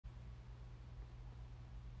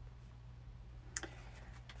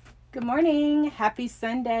Good morning. Happy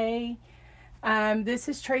Sunday. This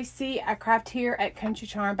is Tracy. I craft here at Country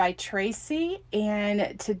Charm by Tracy,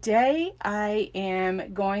 and today I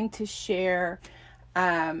am going to share.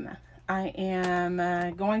 Um, I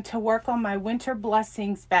am going to work on my winter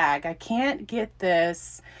blessings bag. I can't get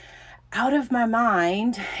this out of my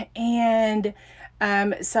mind, and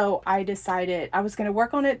so I decided I was going to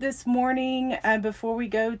work on it this morning before we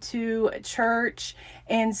go to church.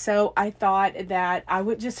 And so I thought that I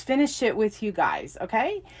would just finish it with you guys.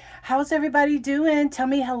 Okay. How's everybody doing? Tell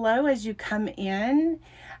me hello as you come in.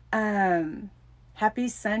 Happy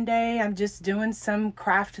Sunday. I'm just doing some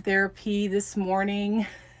craft therapy this morning.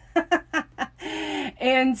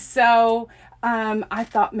 And so I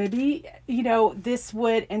thought maybe, this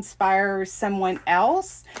would inspire someone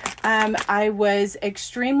else. I was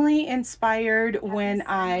extremely inspired when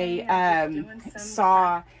I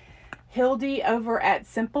saw Hildy over at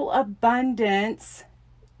Simple Abundance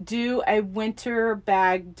do a winter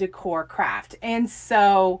bag decor craft. And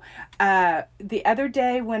so the other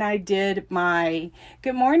day when I did my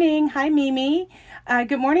good morning, hi Mimi,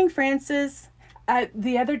 good morning Francis.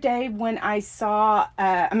 The other day when I saw,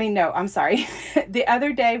 I'm sorry. The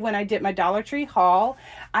other day when I did my Dollar Tree haul,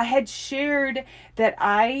 I had shared that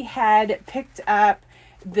I had picked up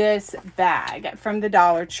this bag from the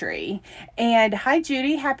Dollar Tree. And hi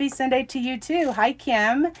Judy, happy Sunday to you too. Hi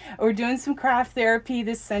Kim. We're doing some craft therapy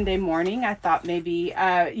this Sunday morning. I thought maybe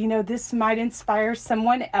this might inspire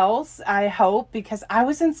someone else, I hope, because I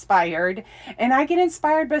was inspired, and I get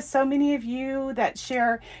inspired by so many of you that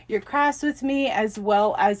share your crafts with me, as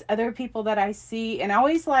well as other people that I see. And I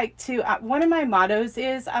always like to one of my mottos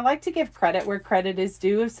is I like to give credit where credit is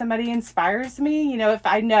due. If somebody inspires me, if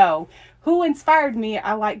I know who inspired me,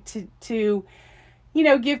 I like to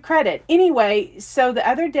give credit. Anyway, so the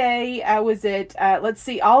other day I was at, let's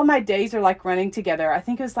see, all of my days are like running together. I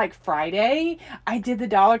think it was like Friday. I did the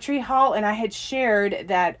Dollar Tree haul, and I had shared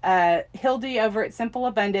that Hildy over at Simple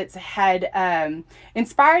Abundance had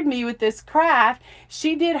inspired me with this craft.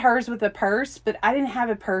 She did hers with a purse, but I didn't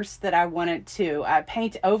have a purse that I wanted to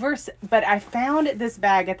paint over. But I found this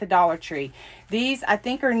bag at the Dollar Tree. These I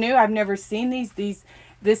think are new. I've never seen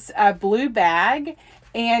this blue bag,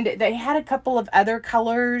 and they had a couple of other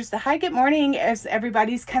colors. Hi, good morning as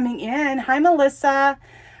everybody's coming in. Hi, Melissa.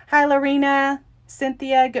 Hi, Lorena.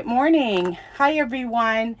 Cynthia, good morning. Hi,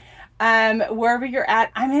 everyone. Wherever you're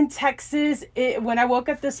at, I'm in Texas. When I woke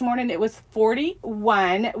up this morning, it was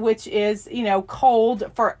 41, which is,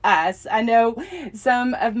 cold for us. I know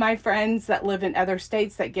some of my friends that live in other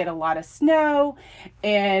states that get a lot of snow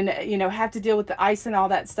and, have to deal with the ice and all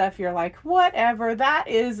that stuff. You're like, whatever, that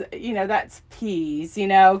is, that's peas,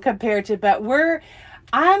 compared to, but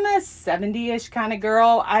I'm a 70-ish kind of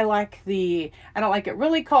girl. I don't like it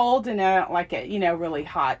really cold, and I don't like it, really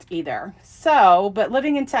hot either. So, but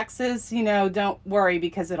living in Texas, don't worry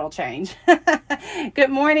because it'll change. Good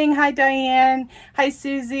morning. Hi, Diane. Hi,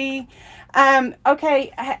 Susie.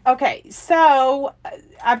 Okay. So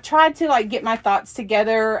I've tried to get my thoughts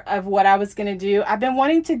together of what I was going to do. I've been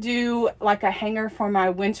wanting to do like a hanger for my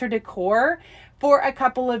winter decor for a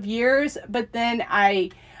couple of years, but then I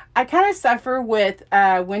kind of suffer with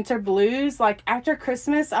winter blues. Like after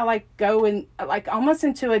Christmas, I go in almost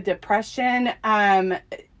into a depression.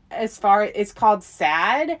 It's called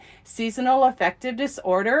SAD, seasonal affective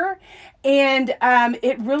disorder. And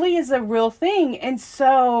it really is a real thing. And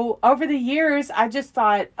so over the years, I just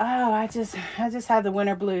thought, oh, I just have the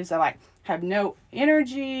winter blues. I have no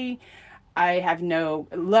energy. I have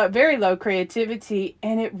very low creativity,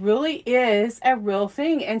 and it really is a real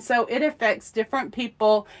thing. And so it affects different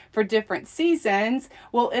people for different seasons.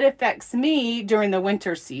 Well, it affects me during the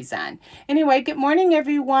winter season. Anyway, good morning,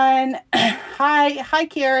 everyone. Hi,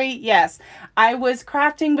 Carrie. Yes, I was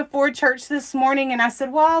crafting before church this morning, and I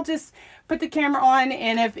said, well, I'll just put the camera on,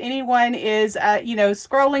 and if anyone is,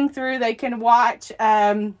 scrolling through, they can watch.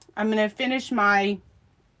 I'm going to finish my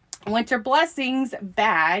winter blessings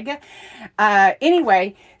bag.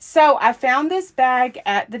 Anyway, so I found this bag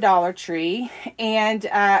at the Dollar Tree, and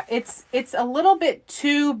it's a little bit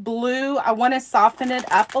too blue. I want to soften it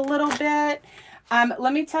up a little bit.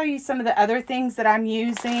 Let me tell you some of the other things that I'm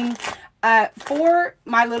using. For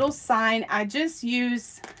my little sign, I just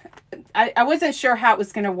use, I wasn't sure how it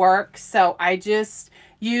was going to work, so I just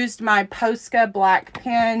used my Posca black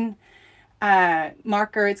pen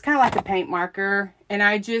marker. It's kind of like a paint marker, and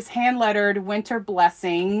I just hand lettered winter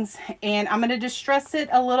blessings, and I'm going to distress it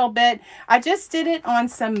a little bit. I just did it on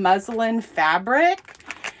some muslin fabric.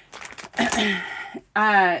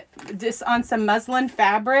 Just on some muslin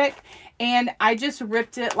fabric, and I just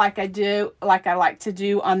ripped it like I like to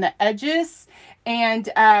do on the edges. And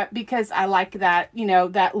because I like that, you know,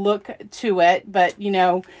 that look to it. But, you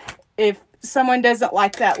know, if someone doesn't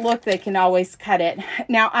like that look, they can always cut it.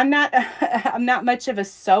 Now, I'm not much of a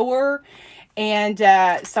sewer, and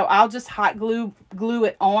so I'll just hot glue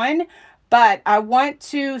it on. But I want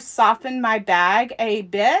to soften my bag a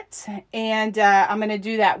bit, and I'm going to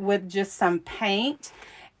do that with just some paint.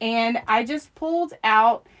 And I just pulled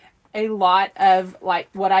out a lot of like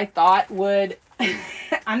what I thought would,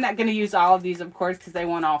 I'm not going to use all of these, of course, because they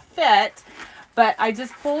won't all fit. But I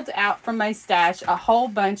just pulled out from my stash a whole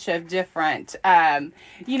bunch of different,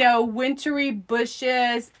 you know, wintry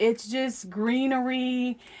bushes. It's just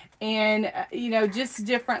greenery and, you know, just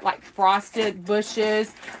different like frosted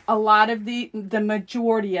bushes. A lot of the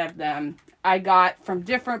majority of them I got from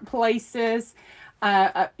different places,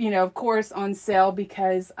 you know, of course on sale,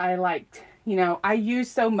 because I liked, you know, I use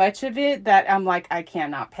so much of it that I'm like, I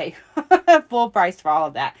cannot pay full price for all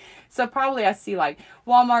of that. So probably I see like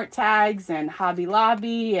Walmart tags and Hobby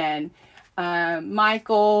Lobby and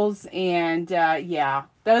Michael's, and yeah,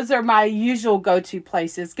 those are my usual go-to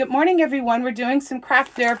places. Good morning, everyone. We're doing some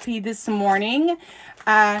craft therapy this morning.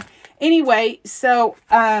 Anyway, so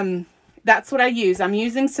that's what I use. I'm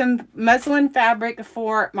using some muslin fabric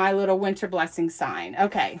for my little winter blessing sign.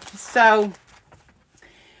 Okay, so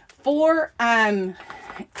for my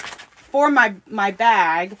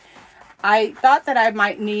bag, I thought that I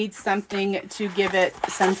might need something to give it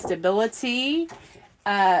some stability,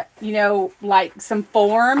 you know, like some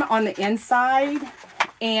form on the inside.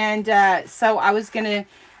 And so I was gonna,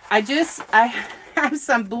 I have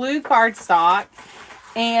some blue cardstock,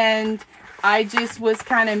 and I just was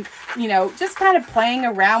kind of, you know, just kind of playing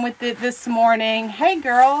around with it this morning. Hey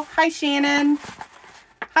girl, hi Shannon.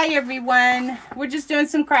 Hi everyone. We're just doing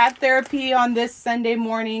some craft therapy on this Sunday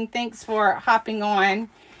morning. Thanks for hopping on.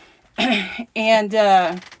 And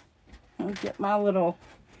I'll get my little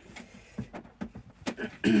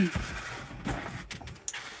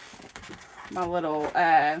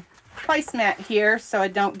placemat here so I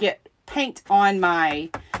don't get paint on my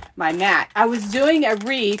mat. I was doing a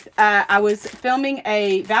wreath. I was filming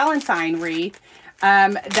a Valentine wreath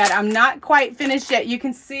that I'm not quite finished yet. You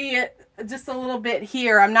can see it just a little bit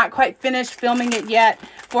here. I'm not quite finished filming it yet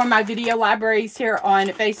for my video libraries here on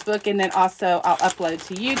Facebook, and then also I'll upload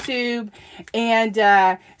to YouTube.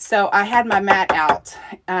 And so I had my mat out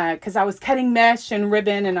because I was cutting mesh and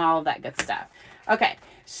ribbon and all of that good stuff. Okay,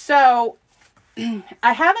 so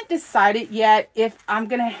I haven't decided yet if I'm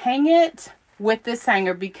gonna hang it with this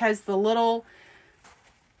hanger, because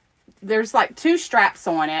there's like 2 straps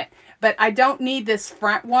on it, but I don't need this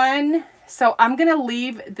front one. So I'm going to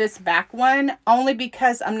leave this back one, only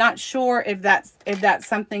because I'm not sure if that's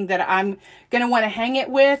something that I'm going to want to hang it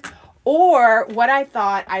with. Or what I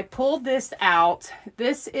thought, I pulled this out.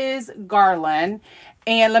 This is garland.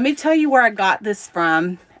 And let me tell you where I got this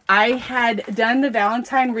from. I had done the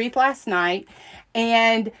Valentine wreath last night,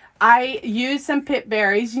 and I used some pip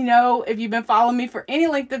berries. You know, if you've been following me for any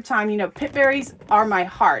length of time, you know, pip berries are my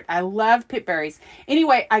heart. I love pip berries.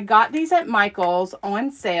 Anyway, I got these at Michael's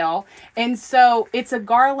on sale. And so it's a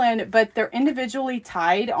garland, but they're individually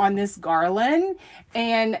tied on this garland.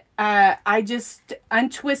 And I just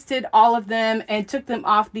untwisted all of them and took them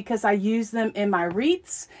off because I use them in my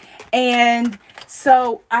wreaths. And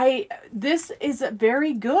so this is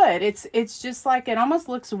very good. It's just like, it almost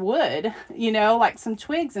looks wood, you know, like some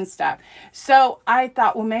twigs and stuff. So I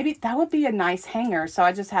thought, well, maybe that would be a nice hanger. So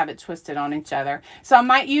I just have it twisted on each other. So I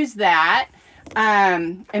might use that.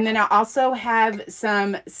 And then I also have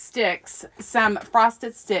some sticks, some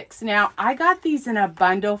frosted sticks. Now, I got these in a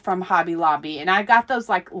bundle from Hobby Lobby, and I got those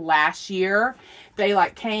like last year. They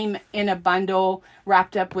like came in a bundle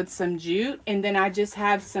wrapped up with some jute, and then I just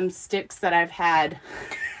have some sticks that I've had.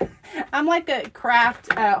 I'm like a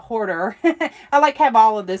craft hoarder. I like have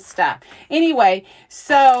all of this stuff. Anyway,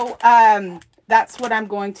 so that's what I'm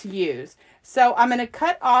going to use. So I'm going to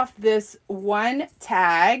cut off this one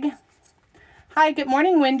tag. Hi, good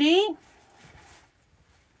morning, Wendy.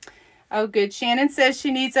 Oh, good. Shannon says she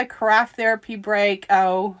needs a craft therapy break.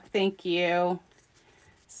 Oh, thank you.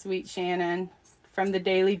 Sweet Shannon from the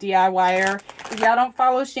Daily DIYer. If y'all don't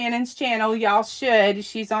follow Shannon's channel, y'all should.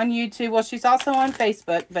 She's on YouTube. Well, she's also on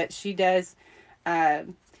Facebook, but she does craft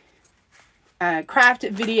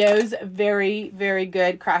videos. Very, very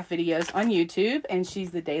good craft videos on YouTube. And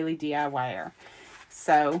she's the Daily DIYer.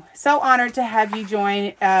 So honored to have you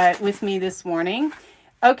join with me this morning.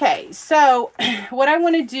 Okay, so what I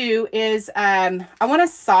want to do is I want to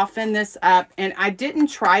soften this up, and I didn't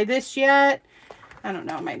try this yet. I don't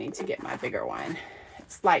know, I might need to get my bigger one.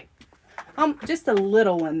 It's like just a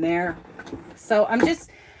little in there. So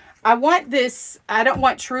I want this, I don't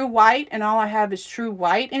want true white, and all I have is true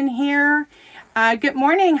white in here. Good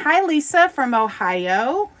morning. Hi, Lisa from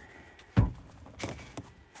Ohio.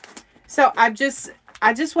 So I just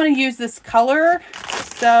want to use this color.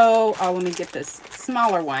 So, oh, let me get this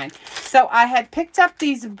smaller one. So I had picked up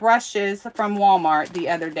these brushes from Walmart the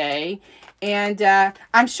other day, and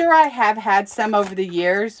I'm sure I have had some over the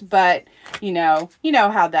years, but you know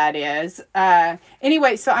how that is.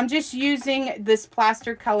 Anyway, so I'm just using this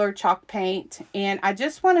plaster color chalk paint, and I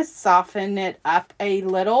just want to soften it up a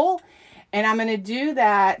little, and I'm going to do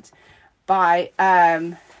that by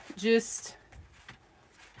just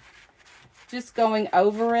going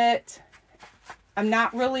over it. I'm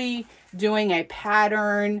not really doing a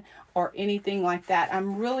pattern or anything like that.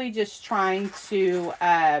 I'm really just trying to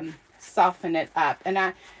soften it up.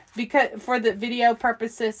 And because for the video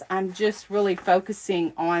purposes, I'm just really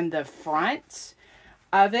focusing on the front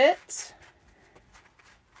of it.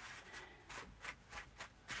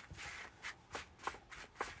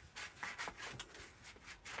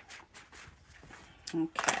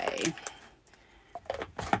 Okay.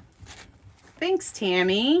 Thanks,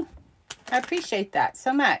 Tammy. I appreciate that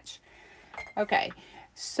so much. Okay,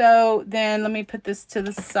 so then let me put this to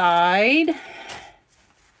the side.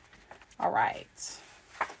 All right.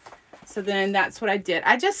 So then that's what I did.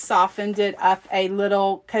 I just softened it up a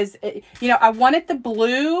little because, I wanted the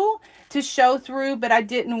blue to show through, but I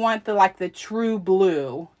didn't want the true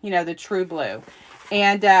blue, the true blue.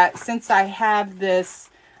 And since I have this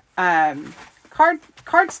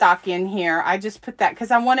cardstock in here, I just put that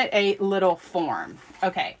because I wanted a little form.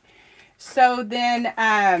 Okay, so then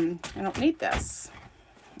I don't need this.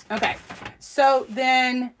 Okay, so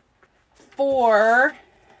then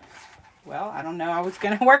well, I don't know, I was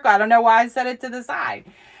gonna work, I don't know why I set it to the side.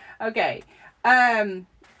 Okay, to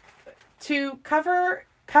cover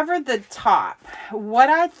the top, what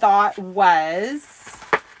I thought was,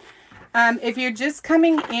 if you're just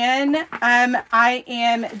coming in, I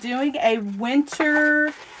am doing a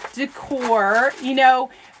winter decor,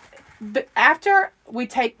 but after we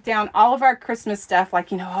take down all of our Christmas stuff,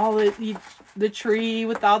 all the tree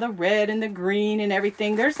with all the red and the green and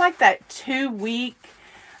everything, there's that 2-week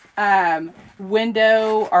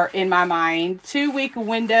window, or in my mind, 2-week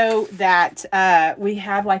window that we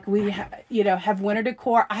have, have winter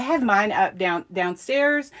decor. I have mine up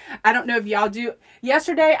downstairs. I don't know if y'all do.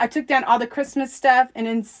 Yesterday I took down all the Christmas stuff, and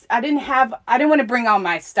then I didn't want to bring all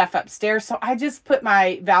my stuff upstairs, so I just put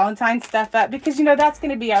my Valentine stuff up because that's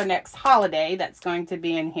going to be our next holiday that's going to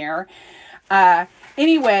be in here.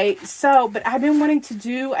 Anyway, but I've been wanting to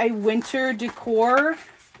do a winter decor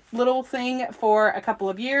little thing for a couple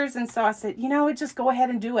of years, and so I said, just go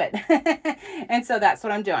ahead and do it. And so that's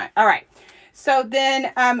what I'm doing. All right, so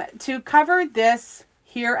then to cover this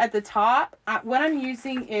here at the top, what I'm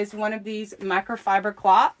using is one of these microfiber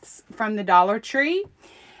cloths from the Dollar Tree,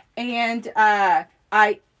 and I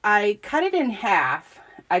cut it in half.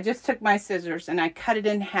 I just took my scissors and I cut it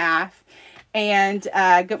in half. And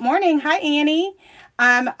good morning. Hi, Annie.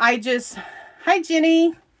 Hi,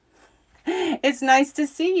 Jenny. It's nice to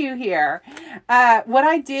see you here. What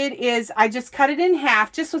I did is I just cut it in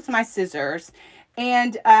half just with my scissors.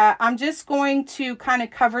 And I'm just going to kind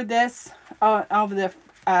of cover this over the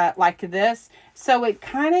like this. So it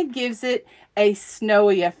kind of gives it a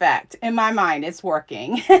snowy effect. In my mind, it's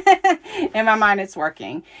working. In my mind, it's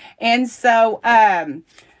working. And so I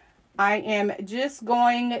am just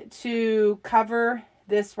going to cover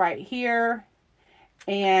this right here.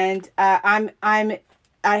 And I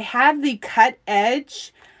have the cut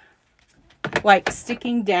edge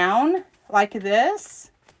sticking down like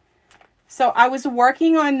this. So I was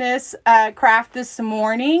working on this craft this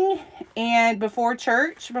morning, and before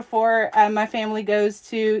church, before my family goes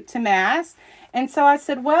to Mass. And so I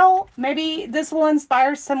said, well, maybe this will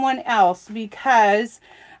inspire someone else, because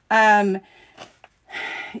I'm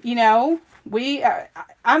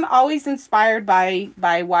always inspired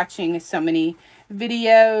by watching so many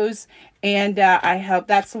videos, and I hope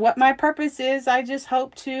that's what my purpose is. I just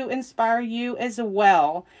hope to inspire you as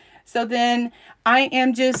well. So then I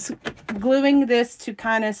am just gluing this to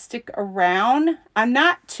kind of stick around. I'm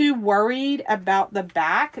not too worried about the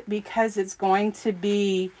back because it's going to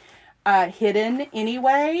be hidden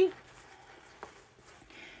anyway.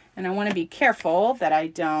 And I want to be careful that I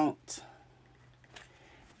don't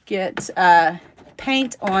get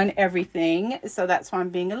paint on everything. So that's why I'm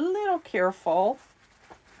being a little careful.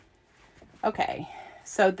 Okay,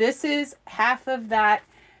 so this is half of that,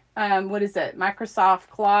 what is it, Microsoft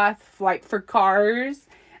cloth, for cars.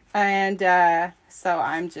 And so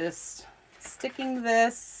I'm just sticking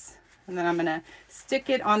this And then I'm going to stick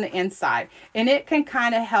it on the inside. And it can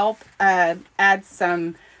kind of help add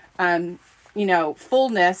some, you know,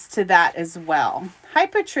 fullness to that as well. Hi,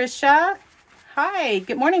 Patricia. Hi.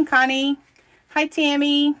 Good morning, Connie. Hi,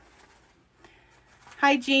 Tammy.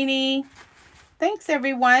 Hi, Jeannie. Thanks,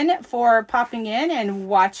 everyone, for popping in and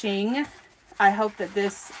watching. I hope that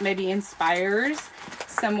this maybe inspires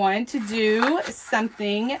someone to do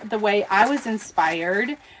something the way I was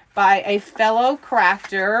inspired by a fellow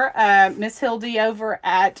crafter, Miss Hildy over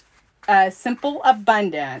at Simple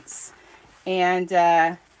Abundance.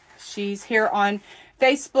 And she's here on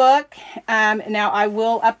Facebook. Now I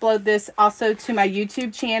will upload this also to my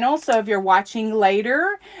YouTube channel. So if you're watching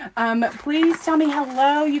later, please tell me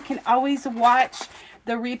hello. You can always watch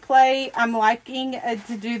the replay. I'm liking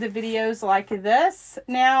to do the videos like this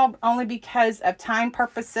now, only because of time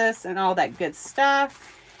purposes and all that good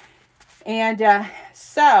stuff. And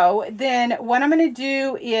so then what I'm going to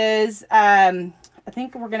do is, I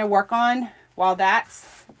think we're going to work on while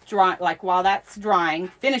that's drying,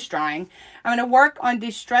 finished drying, I'm going to work on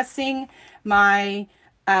distressing my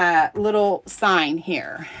little sign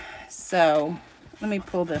here. So let me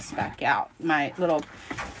pull this back out. My little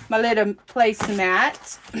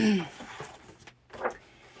placemat.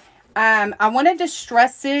 I want to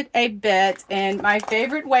distress it a bit, and my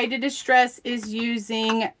favorite way to distress is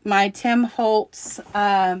using my Tim Holtz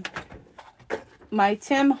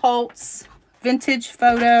vintage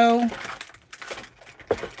photo.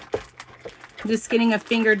 Just getting a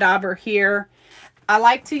finger dauber here. I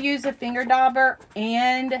like to use a finger dauber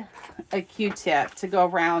and a Q-tip to go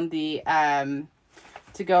around the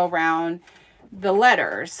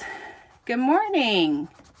letters. Good morning.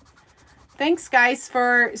 Thanks, guys,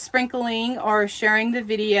 for sprinkling or sharing the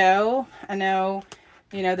video. I know,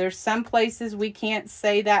 you know, there's some places we can't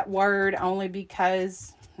say that word only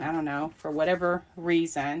because, I don't know, for whatever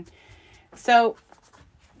reason. So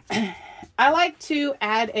I like to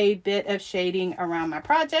add a bit of shading around my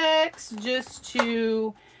projects just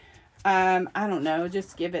to, I don't know,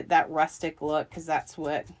 just give it that rustic look, because that's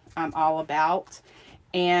what I'm all about.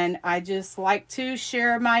 And I just like to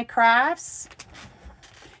share my crafts.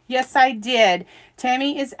 Yes, I did.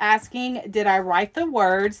 Tammy is asking, did I write the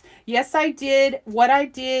words? Yes, I did. What I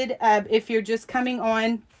did, if you're just coming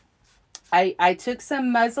on, I took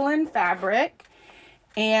some muslin fabric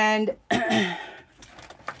and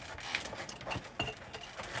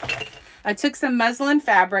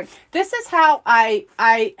This is how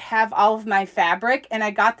I have all of my fabric, and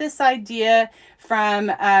I got this idea from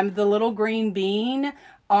the Little Green Bean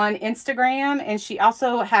on Instagram, and she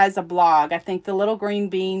also has a blog, I think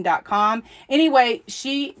thelittlegreenbean.com. Anyway,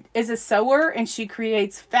 she is a sewer and she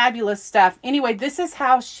creates fabulous stuff. Anyway, this is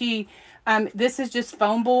how she, this is just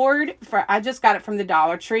foam board. I just got it from the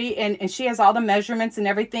Dollar Tree, and she has all the measurements and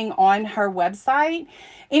everything on her website.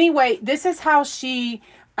 Anyway, this is how she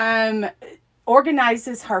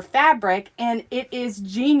organizes her fabric, and it is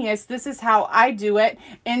genius. This is how I do it.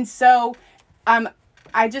 And so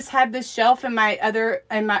I just have this shelf in my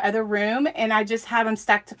other room, and I just have them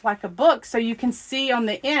stacked up like a book, so you can see on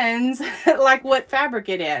the ends like what fabric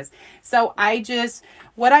it is. So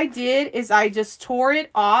what I did is I just tore it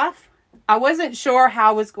off. I wasn't sure how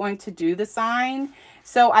I was going to do the sign,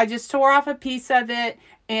 so I just tore off a piece of it,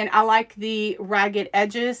 and I like the ragged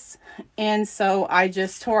edges, and so I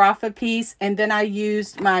just tore off a piece, and then I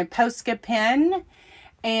used my Posca pen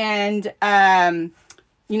and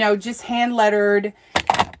you know, just hand lettered,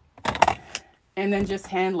 and then just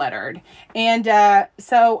hand lettered. And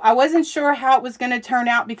so I wasn't sure how it was going to turn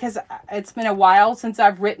out, because it's been a while since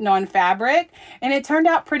I've written on fabric, and it turned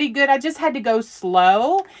out pretty good. I just had to go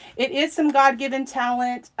slow. It is some God-given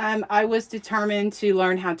talent. I was determined to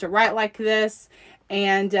learn how to write like this.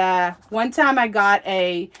 And one time I got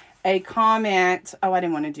a comment. Oh, I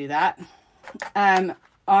didn't want to do that.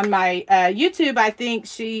 On my YouTube, I think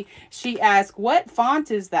she asked, what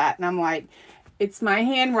font is that? And I'm like, it's my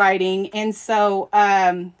handwriting. And so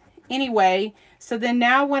anyway, so then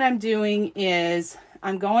now what I'm doing is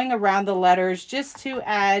I'm going around the letters just to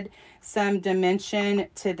add some dimension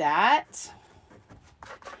to that.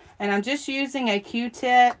 And I'm just using a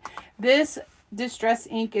Q-tip. This distress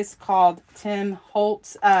ink is called Tim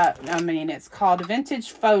Holtz. It's called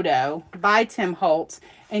Vintage Photo by Tim Holtz.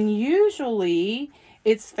 And usually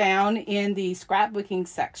it's found in the scrapbooking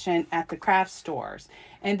section at the craft stores.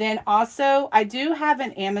 And then also, I do have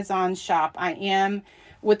an Amazon shop. I am,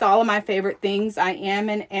 with all of my favorite things, I am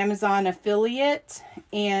an Amazon affiliate.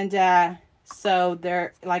 And so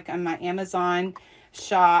there, like on my Amazon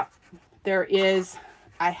shop, I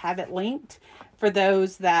have it linked for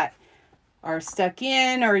those that are stuck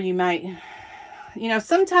in, or you might you know,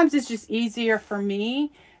 sometimes it's just easier for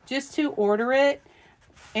me just to order it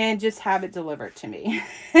and just have it delivered to me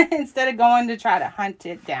instead of going to try to hunt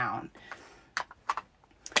it down.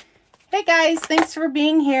 Hey guys, thanks for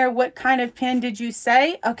being here. What kind of pen did you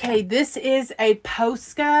say? Okay, this is a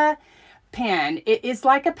Posca pen. It is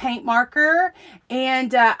like a paint marker,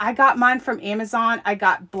 and I got mine from Amazon. I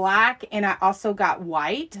got black and I also got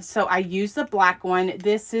white, so I use the black one.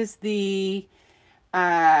 This is the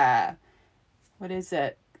what is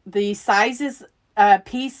it? The size is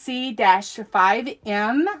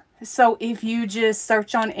PC-5M. So if you just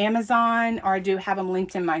search on Amazon, or I do have them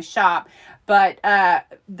linked in my shop, but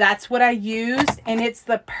that's what I used, and it's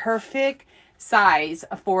the perfect size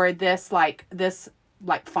for this like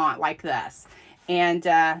font like this. And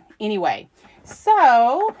anyway,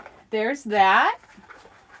 so there's that.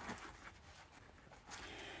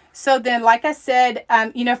 So then, like I said,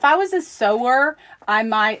 you know, if I was a sewer, I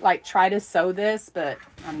might like try to sew this, but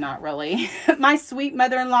I'm not really. My sweet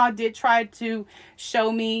mother-in-law did try to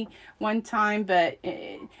show me one time, but,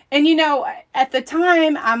 and you know, at the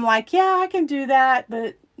time I'm like, yeah, I can do that,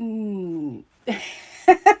 but it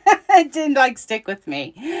didn't like stick with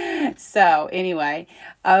me. So anyway,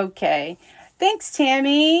 okay. Thanks,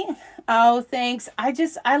 Tammy. Oh, thanks. I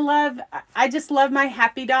just love my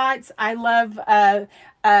happy dots. I love,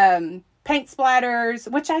 paint splatters,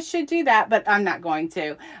 which I should do that, but I'm not going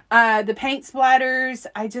to. The paint splatters,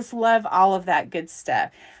 I just love all of that good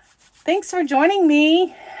stuff. Thanks for joining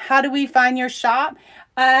me. How do we find your shop?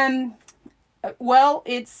 Well,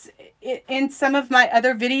 it's in some of my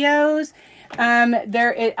other videos.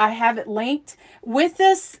 I have it linked. With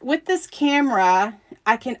this camera,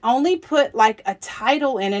 I can only put like a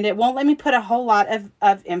title in it. It won't let me put a whole lot of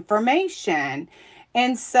information.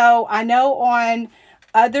 And so I know on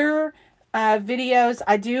other videos,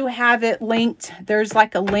 I do have it linked. There's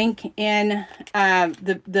like a link in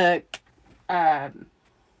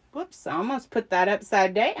whoops, I almost put that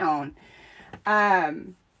upside down.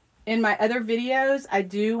 In my other videos, I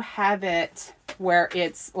do have it where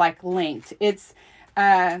it's like linked. It's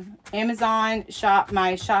Amazon shop.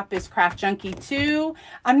 My shop is Craft Junkie 2.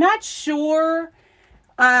 I'm not sure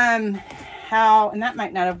how, and that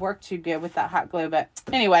might not have worked too good with that hot glue, but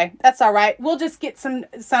anyway, that's all right. We'll just get some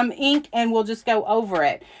ink and we'll just go over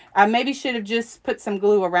it. I maybe should have just put some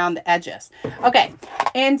glue around the edges. Okay,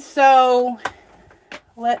 and so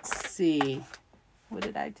let's see, what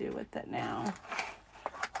did I do with it now?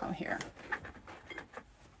 Oh, here.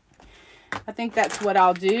 I think that's what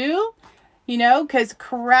I'll do, you know, because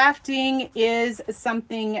crafting is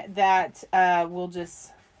something that we'll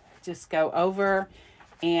just go over,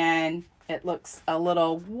 and it looks a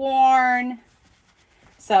little worn.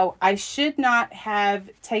 So I should not have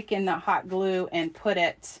taken the hot glue and put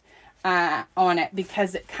it on it,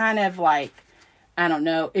 because it kind of like, I don't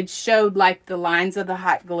know, it showed like the lines of the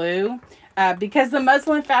hot glue because the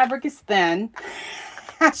muslin fabric is thin.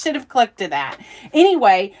 I should have clicked to that.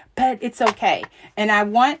 Anyway, but it's okay. And I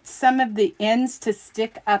want some of the ends to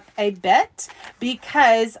stick up a bit,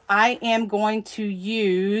 because I am going to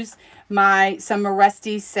use some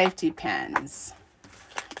rusty safety pins.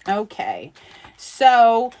 Okay.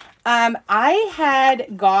 So I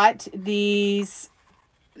had got these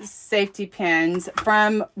safety pins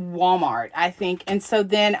from Walmart, I think. And so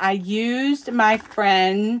then I used my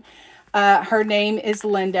friend, her name is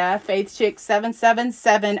Linda, Faith Chick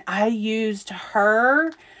 777. I used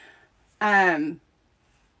her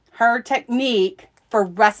technique for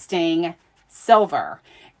rusting silver.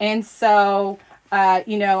 And so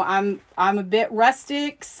you know, I'm a bit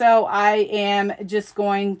rustic, so I am just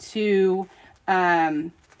going to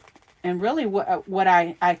and really what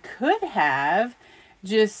I could have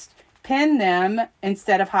just pin them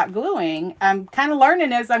instead of hot gluing. I'm kind of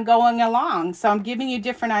learning as I'm going along, so I'm giving you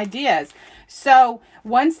different ideas. So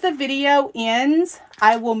once the video ends,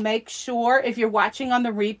 I will make sure, if you're watching on the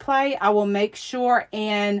replay, I will make sure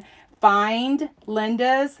and find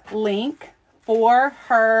Linda's link for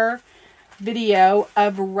her video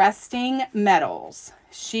of rusting metals.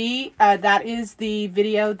 That is the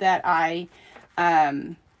video that I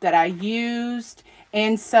used.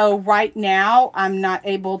 And so right now, I'm not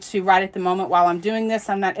able to, right at the moment while I'm doing this,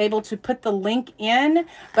 I'm not able to put the link in,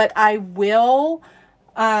 but I will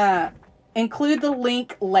include the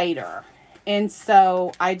link later. And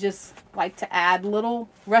so I just like to add little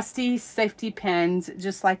rusty safety pins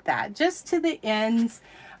just like that, just to the ends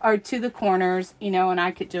or to the corners, you know, and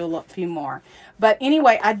I could do a few more. But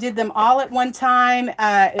anyway, I did them all at one time.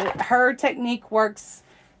 Her technique works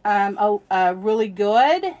really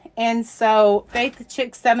good. And so Faith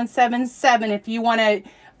Chick 777, if you want to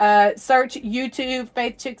Search YouTube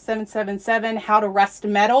Faith Chick 777 how to rust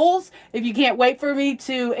metals. If you can't wait for me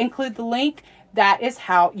to include the link, that is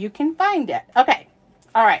how you can find it. Okay.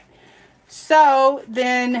 All right. So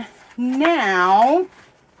then now,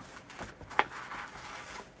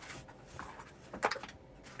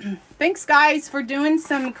 thanks guys for doing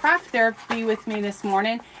some craft therapy with me this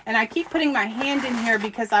morning. And I keep putting my hand in here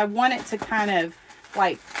because I want it to kind of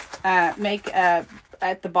like make at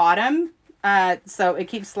the bottom. So it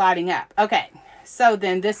keeps sliding up. Okay. So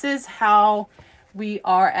then this is how we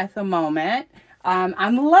are at the moment.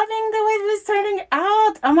 I'm loving the way this is turning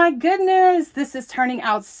out. Oh my goodness. This is turning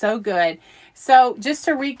out so good. So just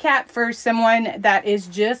to recap for someone that is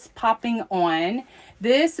just popping on,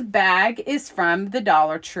 this bag is from the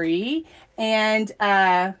Dollar Tree, and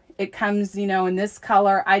it comes, you know, in this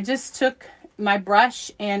color. I just took my brush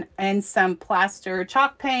and some plaster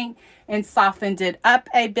chalk paint and softened it up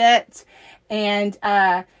a bit. And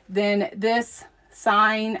then this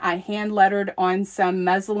sign I hand lettered on some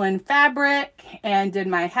muslin fabric and did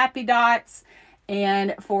my happy dots.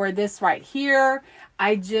 And for this right here,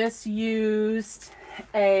 I just used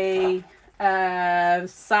a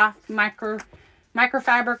soft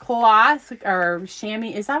microfiber cloth or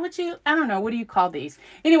chamois. Is that what you, I don't know, what do you call these?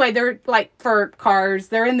 Anyway, they're like for cars.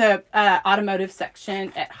 They're in the automotive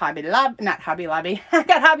section at Hobby Lobby, not Hobby Lobby. I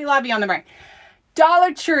got Hobby Lobby on the brain.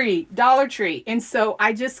 Dollar Tree. And so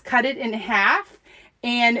I just cut it in half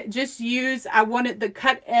and just use, I wanted the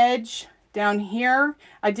cut edge down here.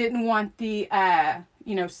 I didn't want the,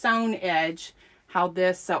 you know, sewn edge,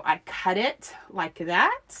 so I cut it like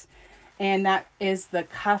that. And that is the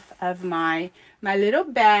cuff of my little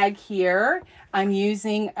bag here. I'm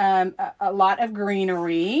using a lot of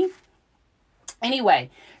greenery. Anyway,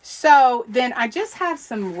 so then I just have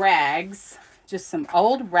some rags, just some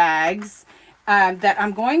old rags that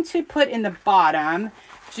I'm going to put in the bottom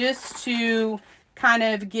just to kind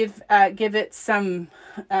of give it some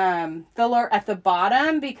filler at the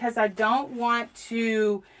bottom, because I don't want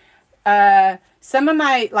to, some of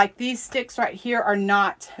my, like these sticks right here are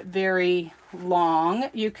not very long.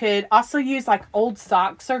 You could also use like old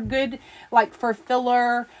socks are good, like for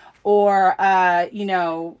filler, or, you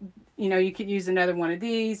know, you could use another one of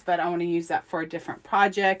these, but I want to use that for a different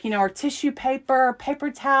project, you know, or tissue paper,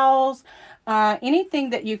 paper towels,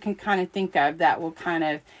 anything that you can kind of think of that will kind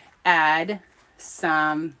of add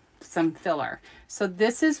some filler. So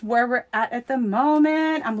this is where we're at the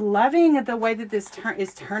moment. I'm loving the way that this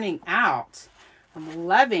is turning out. I'm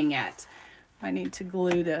loving it. I need to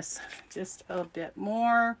glue this just a bit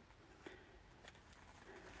more.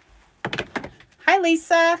 Hi,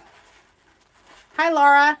 Lisa. Hi,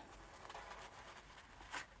 Laura.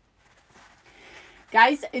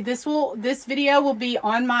 Guys, this video will be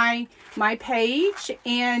on my page,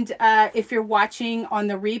 and if you're watching on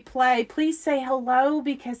the replay, please say hello,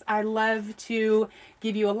 because I love to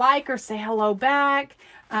give you a like or say hello back.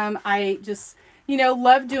 I just, you know,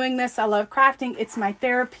 love doing this. I love crafting. It's my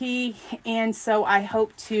therapy, and so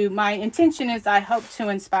my intention is I hope to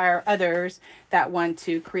inspire others that want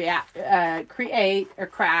to create or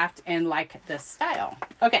craft and like this style.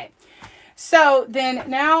 Okay. So then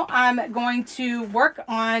now I'm going to work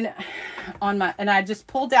on my, and I just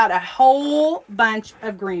pulled out a whole bunch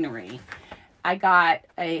of greenery. I got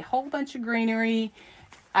a whole bunch of greenery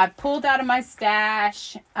I pulled out of my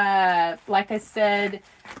stash. Like I said,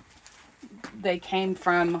 they came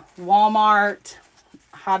from Walmart,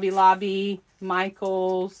 Hobby Lobby,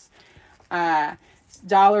 Michael's,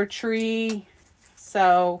 Dollar Tree.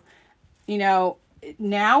 So, you know,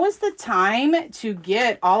 now is the time to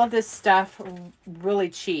get all of this stuff really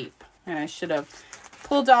cheap. And I should have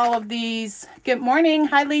pulled all of these. Good morning.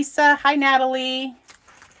 Hi, Lisa. Hi, Natalie.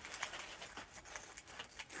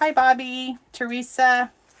 Hi, Bobby.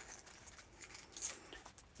 Teresa.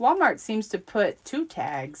 Walmart seems to put 2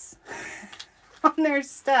 tags on their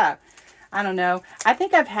stuff. I don't know. I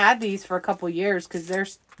think I've had these for a couple years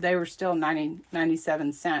because they were still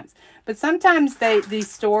 97 cents. But sometimes these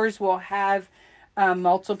stores will have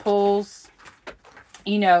multiples,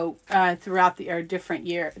 you know, throughout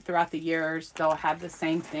the years they'll have the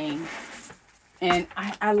same thing. And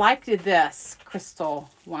I liked this crystal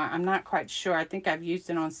one. I'm not quite sure. I think I've used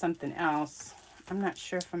it on something else. I'm not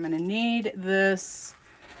sure if I'm going to need this.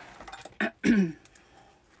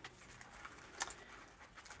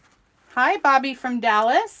 Hi, Bobby from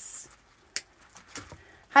Dallas.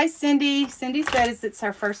 Hi, Cindy. Cindy says it's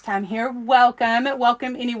her first time here. Welcome.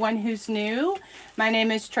 Welcome anyone who's new. My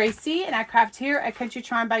name is Tracy, and I craft here at Country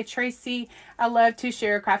Charm by Tracy. I love to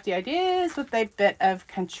share crafty ideas with a bit of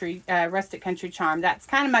rustic country charm. That's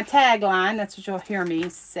kind of my tagline. That's what you'll hear me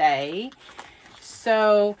say.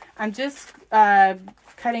 so I'm just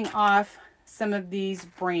cutting off some of these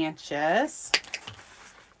branches.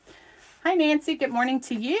 Hi, Nancy. Good morning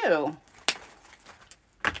to you.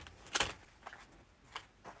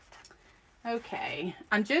 Okay,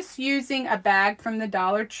 I'm just using a bag from the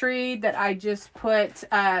Dollar Tree that I just put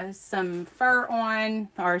some fur on,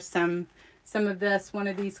 or some of this, one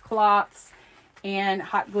of these cloths, and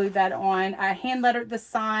hot glued that on. I hand lettered the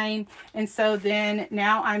sign, and so then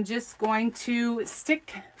now I'm just going to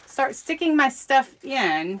start sticking my stuff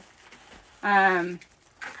in. I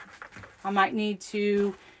might need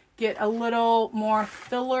to get a little more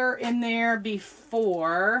filler in there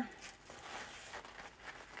before.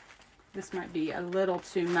 This might be a little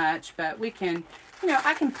too much, but we can, you know,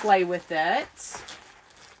 I can play with it.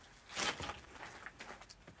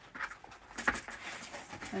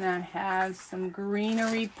 And I have some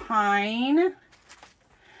greenery pine.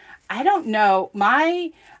 I don't know.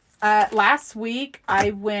 My, last week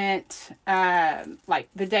I went, like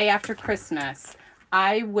the day after Christmas,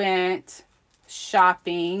 I went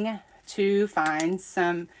shopping to find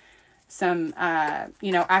some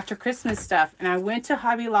you know, after Christmas stuff. And I went to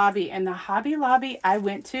Hobby Lobby, and the Hobby Lobby I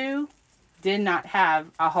went to did not have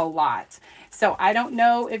a whole lot. So I don't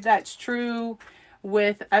know if that's true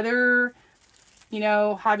with other, you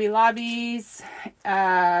know, Hobby Lobbies.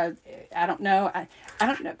 I don't know. I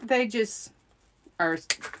don't know. They just are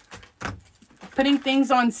putting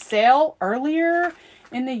things on sale earlier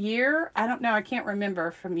in the year. I don't know. I can't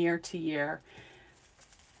remember from year to year.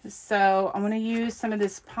 So I'm going to use some of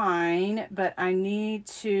this pine, but I need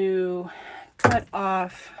to cut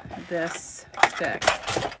off this stick.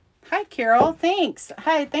 Hi, Carol. Thanks.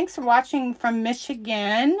 Hi, thanks for watching from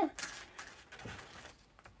Michigan.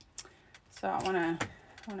 So I want to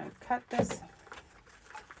cut this.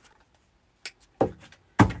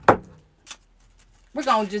 We're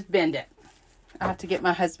going to just bend it. I have to get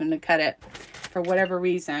my husband to cut it. For whatever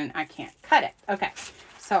reason, I can't cut it. Okay.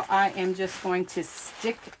 So I am just going to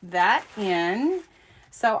stick that in.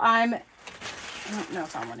 So I don't know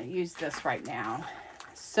if I want to use this right now.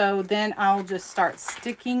 So then I'll just start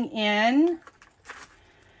sticking in.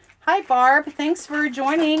 Hi, Barb. Thanks for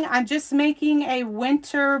joining. I'm just making a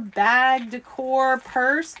winter bag decor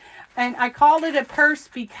purse. And I called it a purse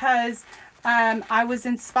because I was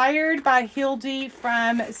inspired by Hildy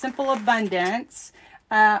from Simple Abundance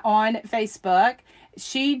on Facebook.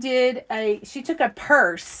 She took a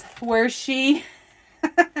purse where she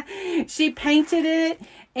painted it,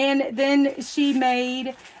 and then she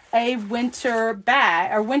made a winter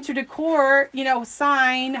bag or winter decor, you know,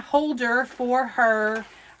 sign holder for her.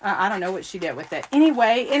 I don't know what she did with it.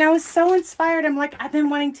 Anyway, and I was so inspired. I'm like, I've been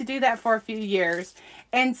wanting to do that for a few years.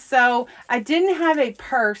 And so I didn't have a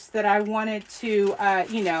purse that I wanted to,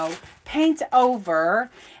 you know, paint over.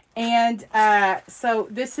 And so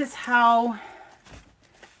this is how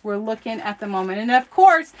we're looking at the moment. And of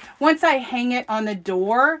course, once I hang it on the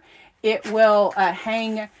door, it will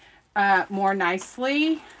hang more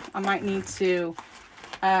nicely. I might need to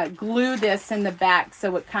glue this in the back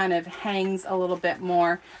so it kind of hangs a little bit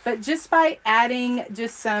more. But just by adding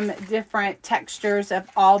just some different textures of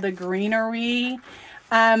all the greenery.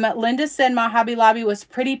 Linda said my Hobby Lobby was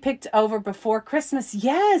pretty picked over before Christmas.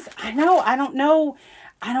 Yes, I know. I don't know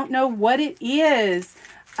what it is.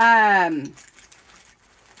 I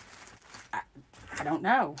don't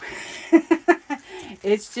know.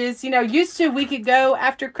 It's just, you know, used to we could go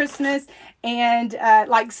after Christmas and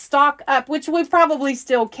like stock up, which we probably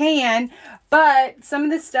still can, but some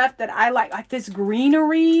of the stuff that I like this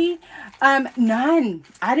greenery, none.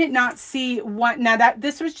 I did not see one. Now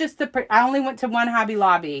this was just I only went to one Hobby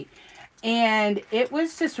Lobby, and it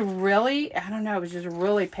was just really, I don't know, it was just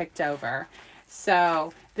really picked over.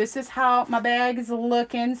 So this is how my bag is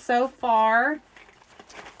looking so far.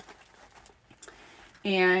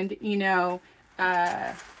 And, you know,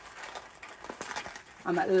 I'm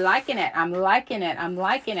liking it. I'm liking it. I'm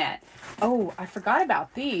liking it. Oh, I forgot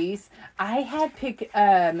about these. I had picked,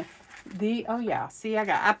 oh yeah, see,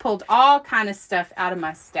 I pulled all kind of stuff out of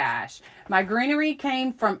my stash. My greenery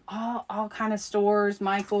came from all kind of stores,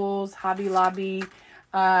 Michael's, Hobby Lobby,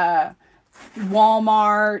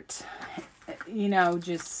 Walmart, you know,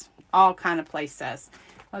 just all kind of places.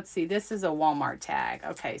 Let's see, this is a Walmart tag.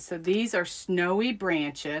 Okay, so these are snowy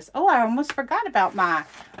branches. Oh, I almost forgot about my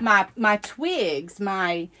twigs.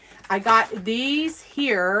 I got these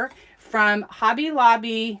here from Hobby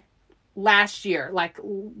Lobby last year, like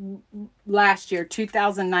last year,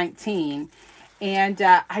 2019. And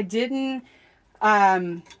I didn't,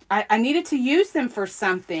 I needed to use them for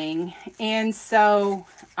something. And so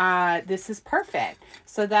this is perfect.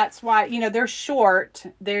 So that's why, you know, they're short.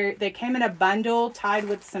 They came in a bundle tied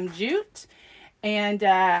with some jute. And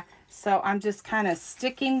so I'm just kind of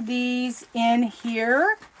sticking these in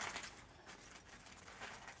here.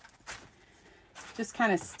 Just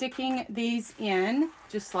kind of sticking these in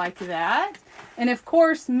just like that. And of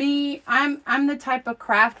course me, I'm the type of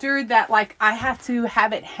crafter that like I have to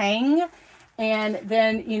have it hang, and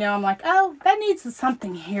then, you know, I'm like, oh, that needs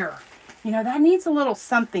something here. You know, that needs a little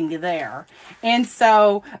something there. And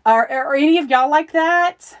so, are any of y'all like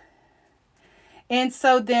that? And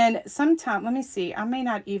so then sometime, let me see, I may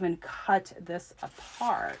not even cut this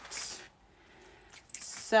apart.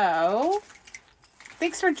 So,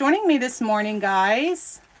 thanks for joining me this morning,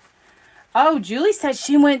 guys. Oh, Julie said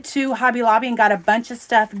she went to Hobby Lobby and got a bunch of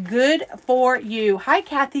stuff. Good for you. Hi,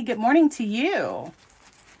 Kathy. Good morning to you.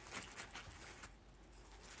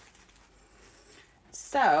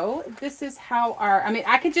 So this is how our, I mean,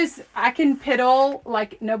 I can piddle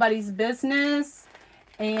like nobody's business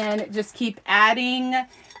and just keep adding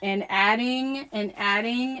and adding and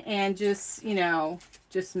adding and just, you know,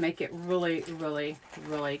 just make it really, really,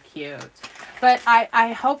 really cute. But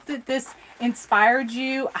I hope that this inspired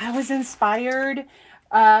you. I was inspired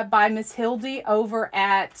by Miss Hildy over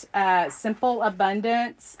at Simple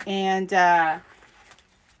Abundance. And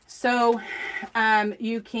so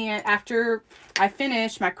you can, after I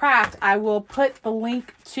finish my craft, I will put the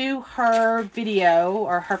link to her video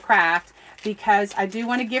or her craft, because I do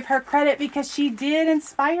want to give her credit because she did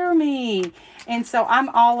inspire me. And so I'm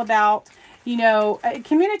all about, you know,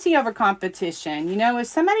 community over competition. You know, if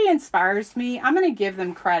somebody inspires me, I'm going to give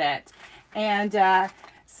them credit. And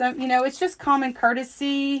so, you know, it's just common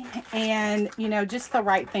courtesy and, you know, just the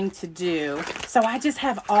right thing to do. So I just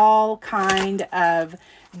have all kind of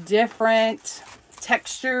different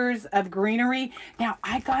textures of greenery. Now,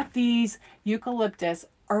 I got these eucalyptus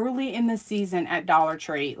early in the season at Dollar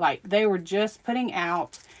Tree. Like, they were just putting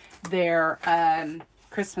out their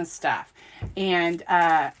Christmas stuff. And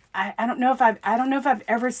I don't know if I've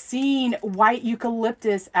ever seen white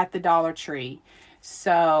eucalyptus at the Dollar Tree.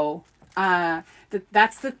 So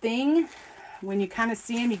that's the thing. When you kind of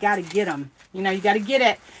see them, you got to get them. You know, you got to get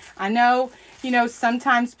it. I know, you know,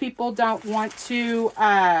 sometimes people don't want to,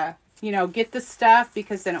 you know, get the stuff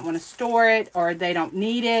because they don't want to store it or they don't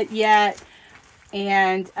need it yet.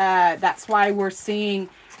 And that's why we're seeing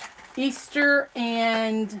Easter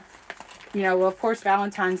and, you know, well, of course,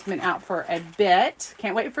 Valentine's been out for a bit.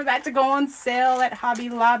 Can't wait for that to go on sale at Hobby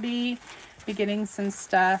Lobby. Be getting some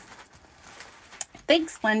stuff.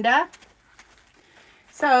 Thanks, Linda.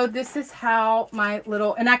 So this is how my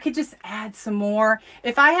little, and I could just add some more.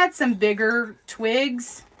 If I had some bigger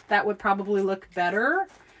twigs, that would probably look better.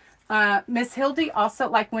 Miss Hildy also,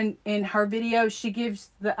 like when in her video, she gives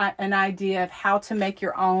an idea of how to make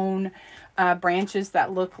your own branches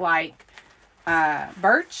that look like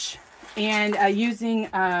birch, and using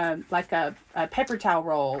like a paper towel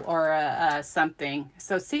roll or something.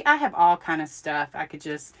 So see, I have all kind of stuff I could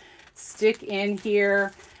just stick in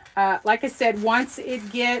here. Like I said, once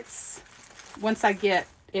I get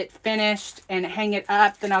it finished and hang it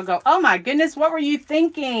up, then I'll go, oh my goodness, what were you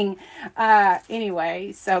thinking?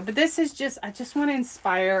 Anyway, so, but this is just, I just want to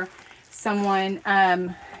inspire someone.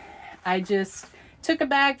 I just took a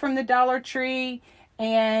bag from the Dollar Tree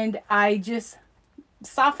and I just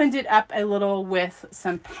softened it up a little with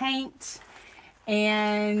some paint,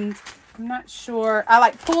 and I'm not sure, I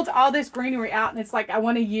like pulled all this greenery out, and it's like I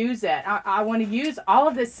want to use it. I want to use all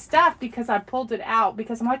of this stuff because I pulled it out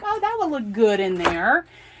because I'm like, oh, that would look good in there.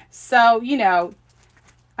 So, you know,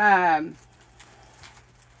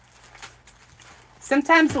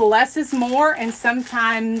 sometimes less is more and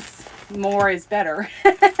sometimes more is better.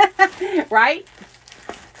 Right?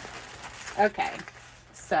 Okay.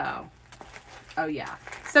 So, oh yeah.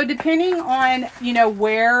 So depending on, you know,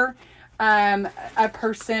 where a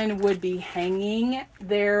person would be hanging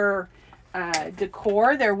their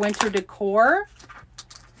decor, their winter decor,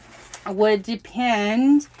 would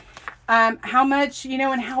depend how much, you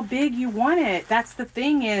know, and how big you want it. That's the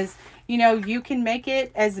thing is, you know, you can make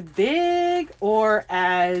it as big or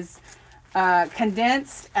as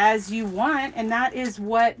condensed as you want. And that is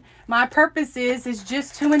what my purpose is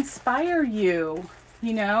just to inspire you,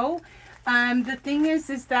 you know. The thing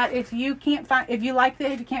is that if you can't find, if you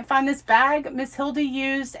can't find this bag, Miss Hildy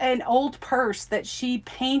used an old purse that she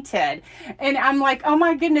painted. And I'm like, oh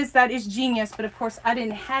my goodness, that is genius. But of course I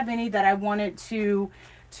didn't have any that I wanted to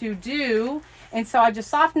do. And so I just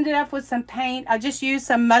softened it up with some paint. I just used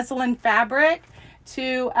some muslin fabric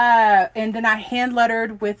to, and then I hand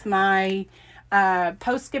lettered with my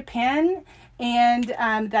Posca pen. And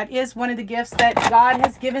that is one of the gifts that God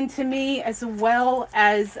has given to me, as well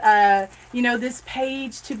as, you know, this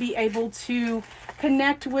page to be able to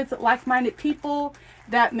connect with like-minded people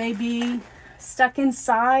that may be stuck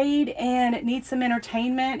inside and need some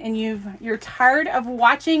entertainment, and you're tired of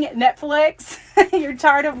watching Netflix. You're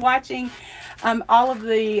tired of watching all of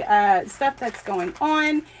the stuff that's going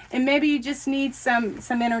on, and maybe you just need some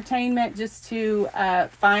entertainment just to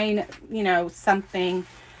find, you know, something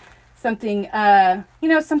you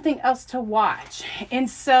know, something else to watch. And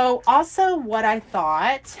so also what I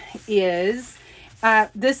thought is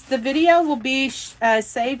the video will be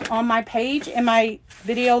saved on my page in my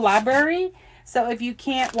video library. So if you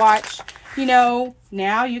can't watch, you know,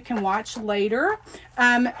 now, you can watch later.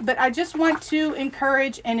 But I just want to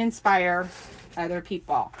encourage and inspire other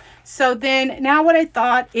people. So then now what I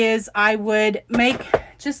thought is I would make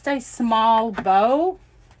just a small bow.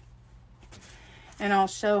 And I'll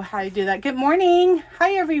show how to do that. Good morning.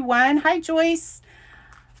 Hi, everyone. Hi, Joyce.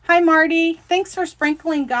 Hi, Marty. Thanks for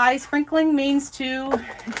sprinkling, guys. Sprinkling means to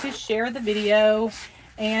share the video.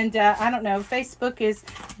 And I don't know, Facebook is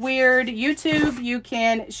weird. YouTube, you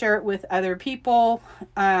can share it with other people,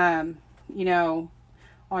 you know,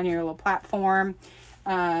 on your little platform,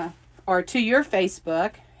 or to your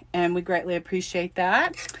Facebook. And we greatly appreciate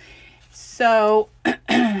that. So...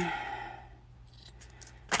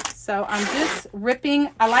 So I'm just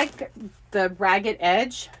ripping, I like the ragged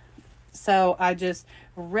edge, so I just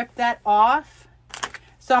rip that off.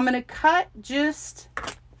 So I'm going to cut just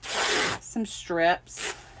some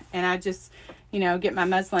strips, and I just, you know, get my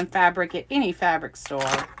muslin fabric at any fabric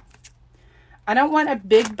store. I don't want a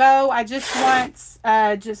big bow, I just want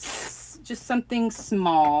just something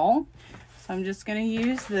small. So I'm just going to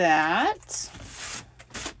use that.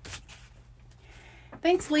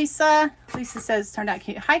 Thanks, Lisa. Lisa says, turned out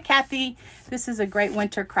cute. Hi, Kathy. This is a great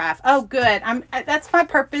winter craft. Oh, good. That's my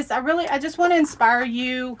purpose. I just want to inspire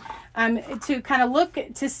you to kind of look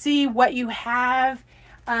to see what you have,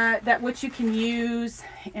 what you can use.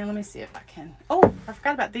 And let me see if I can. Oh, I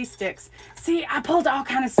forgot about these sticks. See, I pulled all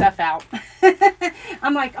kind of stuff out.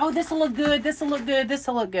 I'm like, oh, this will look good. This will look good. This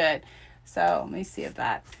will look good. So let me see if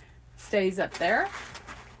that stays up there.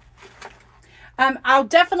 I'll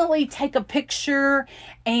definitely take a picture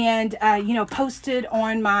and, you know, post it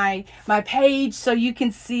on my page so you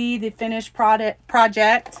can see the finished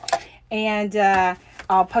project. And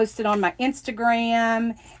I'll post it on my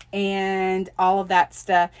Instagram and all of that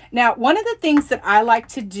stuff. Now, one of the things that I like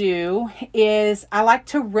to do is I like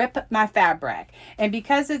to rip my fabric. And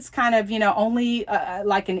because it's kind of, you know, only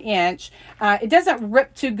like an inch, it doesn't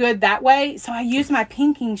rip too good that way. So I use my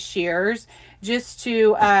pinking shears just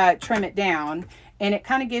to trim it down, and it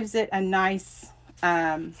kind of gives it a nice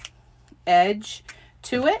edge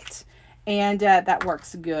to it, and that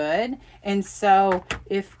works good. And so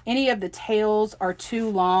if any of the tails are too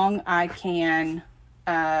long, I can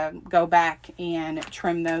go back and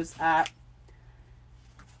trim those up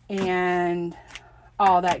and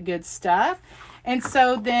all that good stuff. And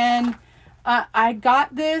so then I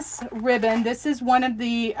got this ribbon. This is one of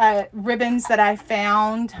the ribbons that I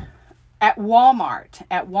found at Walmart.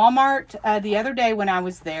 The other day when I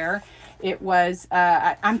was there, it was,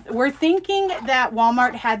 we're thinking that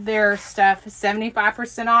Walmart had their stuff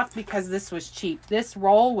 75% off because this was cheap. This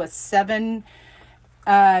roll was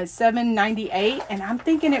 $7.98, and I'm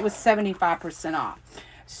thinking it was 75% off.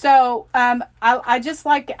 So I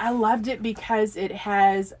loved it because it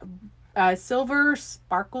has silver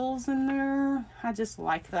sparkles in there. I just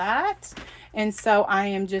like that. And so I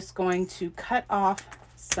am just going to cut off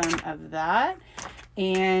some of that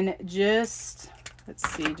and just, let's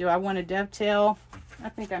see, do I want to dovetail? I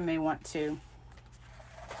think I may want to.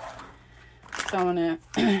 So I'm going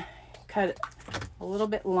to cut it a little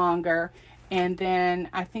bit longer, and then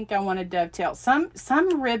I think I want to dovetail. Some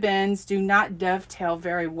ribbons do not dovetail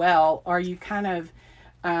very well, or you kind of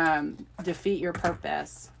defeat your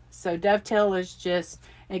purpose. So dovetail is just,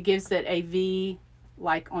 it gives it a V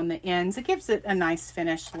like on the ends. It gives it a nice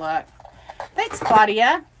finished look. Thanks,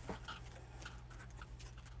 Claudia.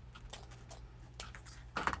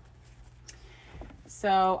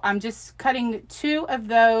 So I'm just cutting 2 of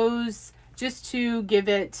those just to give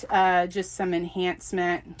it just some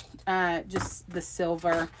enhancement, just the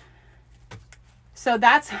silver. So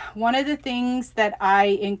that's one of the things that I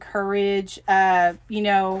encourage, you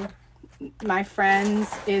know, my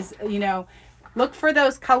friends is, you know, look for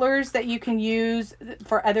those colors that you can use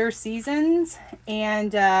for other seasons.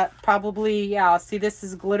 And probably, yeah, see, this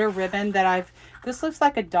is glitter ribbon that this looks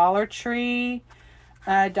like a Dollar Tree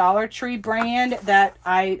Dollar Tree brand that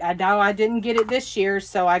I know I didn't get it this year,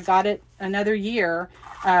 so I got it another year,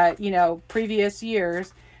 you know, previous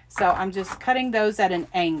years. So I'm just cutting those at an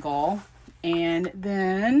angle, and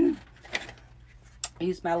then I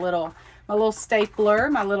use my little stapler,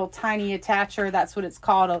 my little tiny attacher. That's what it's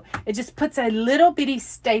called. It just puts a little bitty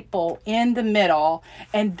staple in the middle.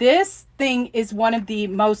 And this thing is one of the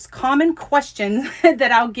most common questions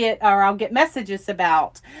that I'll get messages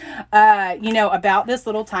about, you know, about this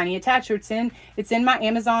little tiny attacher. It's in my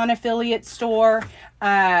Amazon affiliate store.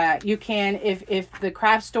 You can, if the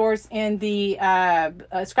craft stores in the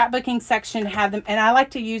scrapbooking section have them, and I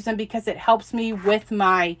like to use them because it helps me with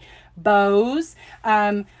my bows.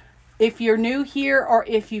 If you're new here, or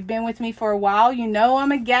if you've been with me for a while, you know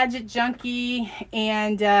I'm a gadget junkie.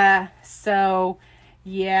 And so,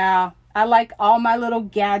 yeah, I like all my little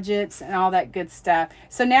gadgets and all that good stuff.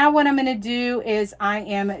 So now what I'm going to do is I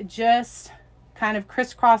am just kind of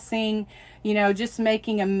crisscrossing, you know, just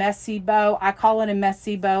making a messy bow. I call it a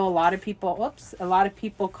messy bow. A lot of people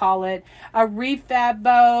call it a refab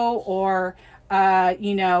bow, or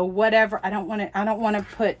you know, whatever. I don't want to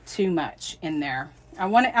put too much in there. I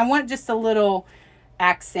want just a little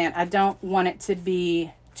accent. I don't want it to be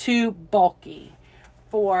too bulky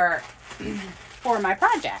for my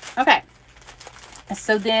project. Okay.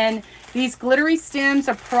 So then these glittery stems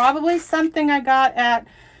are probably something I got at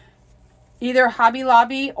either Hobby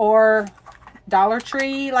Lobby or Dollar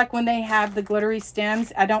Tree, like when they have the glittery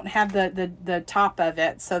stems. I don't have the top of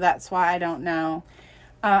it, so that's why I don't know.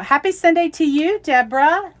 Happy Sunday to you,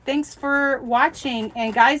 Deborah. Thanks for watching.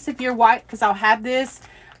 And guys, if you're watching, because I'll have this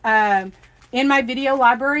in my video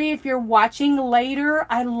library, if you're watching later,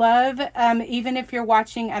 I love, even if you're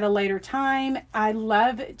watching at a later time, I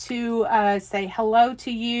love to say hello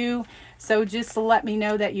to you. So just let me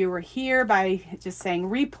know that you were here by just saying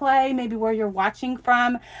replay, maybe where you're watching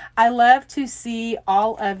from. I love to see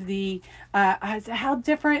all of the, how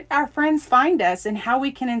different our friends find us and how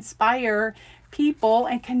we can inspire people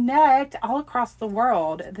and connect all across the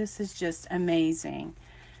world. This is just amazing.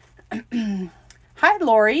 Hi,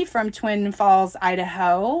 Lori from Twin Falls,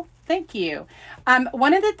 Idaho. Thank you.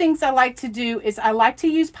 One of the things I like to do is I like to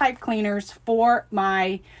use pipe cleaners for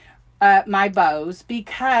my my bows,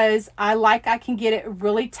 because I can get it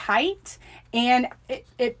really tight and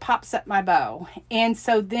it pops up my bow. And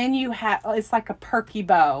so then you have, it's like a perky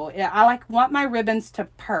bow. I want my ribbons to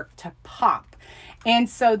perk, to pop. And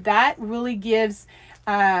so that really gives,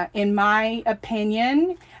 in my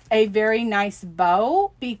opinion, a very nice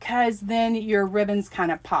bow, because then your ribbons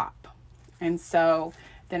kind of pop. And so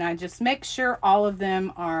then I just make sure all of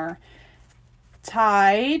them are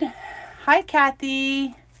tied. Hi,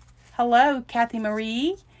 Kathy. Hello, Kathy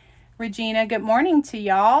Marie. Regina, good morning to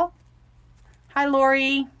y'all. Hi,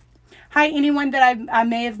 Lori. Hi, anyone that I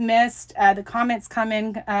may have missed. The comments come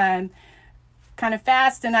in kind of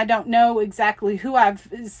fast, and I don't know exactly who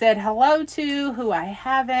I've said hello to, who I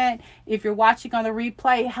haven't. If you're watching on the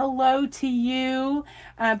replay, hello to you.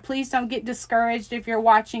 Please don't get discouraged if you're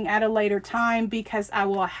watching at a later time, because I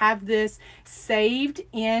will have this saved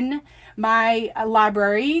in my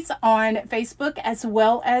libraries on Facebook as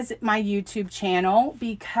well as my YouTube channel,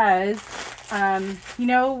 because you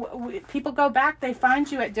know, people go back, they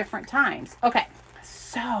find you at different times. Okay,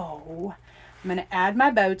 so I'm going to add my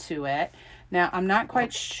bow to it. Now, I'm not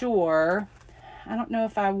quite sure. I don't know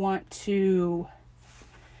if I want to,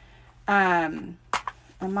 I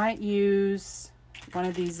might use one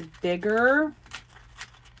of these bigger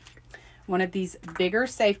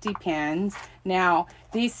safety pins. Now,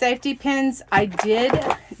 these safety pins, I did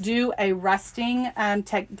do a rusting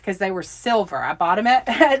because they were silver. I bought them at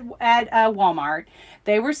Walmart.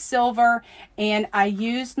 They were silver, and I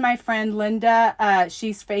used my friend Linda,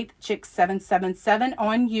 she's Faith Chick 777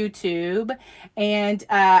 on YouTube, and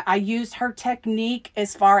I used her technique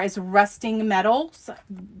as far as rusting metals,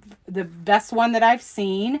 the best one that I've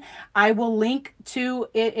seen. I will link to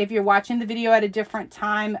it if you're watching the video at a different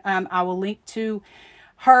time. I will link to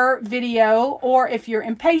her video, or if you're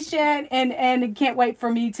impatient and can't wait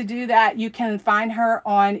for me to do that, you can find her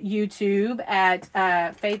on YouTube at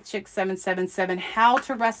Faith Chick 777, how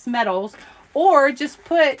to rust metals, or just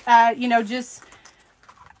put you know, just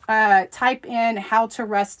type in how to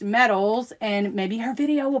rust metals, and maybe her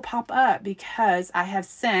video will pop up, because I have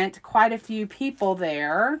sent quite a few people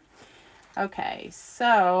there. Okay,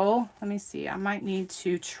 so let me see. I might need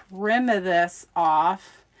to trim this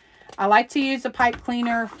off. I like to use a pipe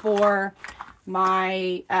cleaner for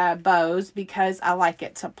my bows, because I like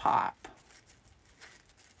it to pop.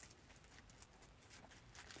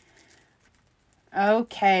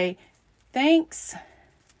 Okay, thanks.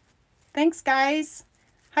 Thanks, guys.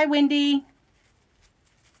 Hi, Wendy.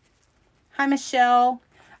 Hi, Michelle.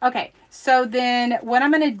 Okay, so then what I'm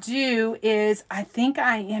going to do is I think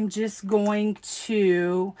I am just going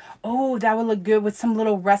to, oh, that would look good with some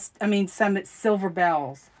little some silver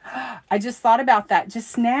bells. I just thought about that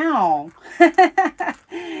just now.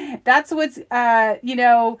 That's what's, I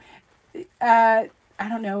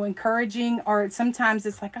don't know, encouraging, or sometimes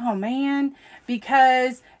it's like, oh man,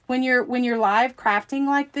 because when you're live crafting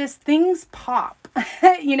like this, things pop,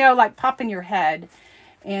 like pop in your head.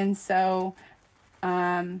 And so,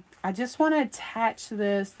 I just want to attach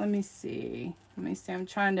this. Let me see. I'm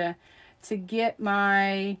trying to get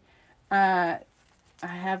my, I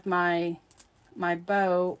have my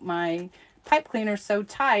bow, my pipe cleaner so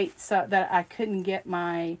tight so that I couldn't get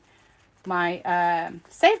my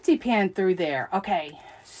safety pin through there. Okay,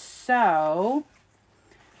 so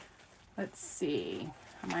let's see.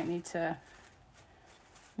 I might need to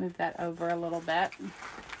move that over a little bit.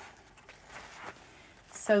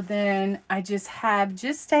 So then I just have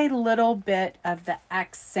just a little bit of the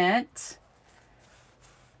accent.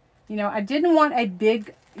 I didn't want a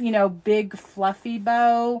big, big fluffy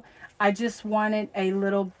bow. I just wanted a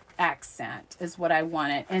little accent is what I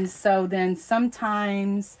wanted. And so then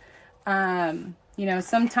sometimes,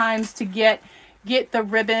 sometimes to get the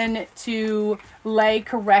ribbon to lay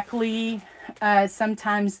correctly,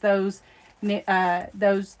 sometimes those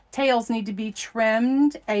tails need to be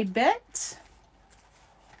trimmed a bit.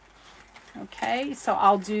 Okay, so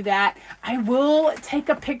I'll do that. I will take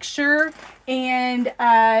a picture and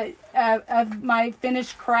of my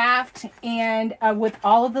finished craft, and with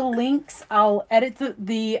all of the links, I'll edit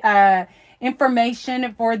the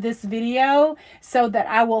information for this video so that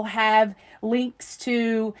I will have links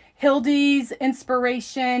to Hildy's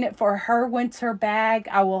inspiration for her winter bag.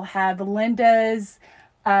 I will have Linda's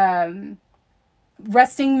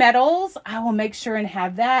rusting metals. I will make sure and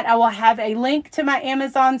have that. I will have a link to my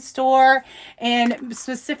Amazon store and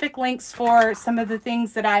specific links for some of the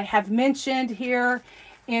things that I have mentioned here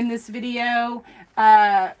in this video.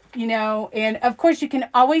 And of course you can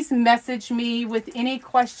always message me with any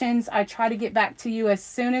questions. I try to get back to you as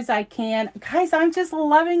soon as I can. Guys, I'm just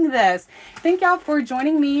loving this. Thank y'all for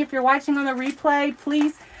joining me. If you're watching on the replay,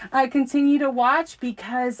 please continue to watch,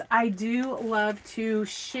 because I do love to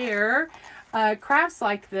share crafts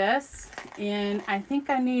like this. And I think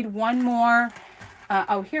I need one more.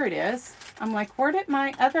 Oh, here it is. I'm like, where did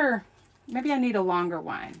my other, maybe I need a longer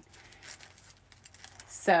one.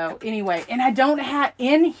 So anyway, and I don't have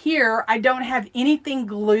in here, I don't have anything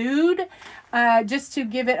glued, just to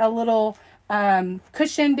give it a little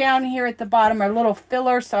cushion down here at the bottom, or a little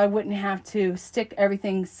filler, so I wouldn't have to stick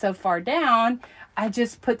everything so far down. I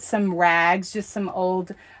just put some rags, just some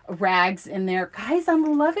old rags in there. Guys,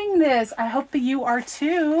 I'm loving this. I hope that you are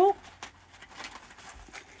too.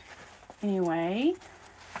 Anyway,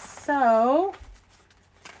 so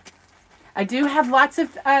I do have lots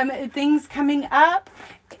of things coming up.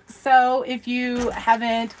 So if you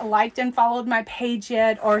haven't liked and followed my page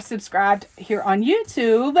yet, or subscribed here on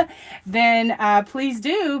YouTube, then please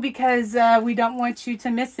do, because we don't want you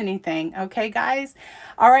to miss anything. Okay, guys?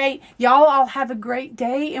 All right, y'all all have a great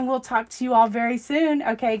day, and we'll talk to you all very soon.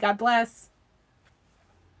 Okay, God bless.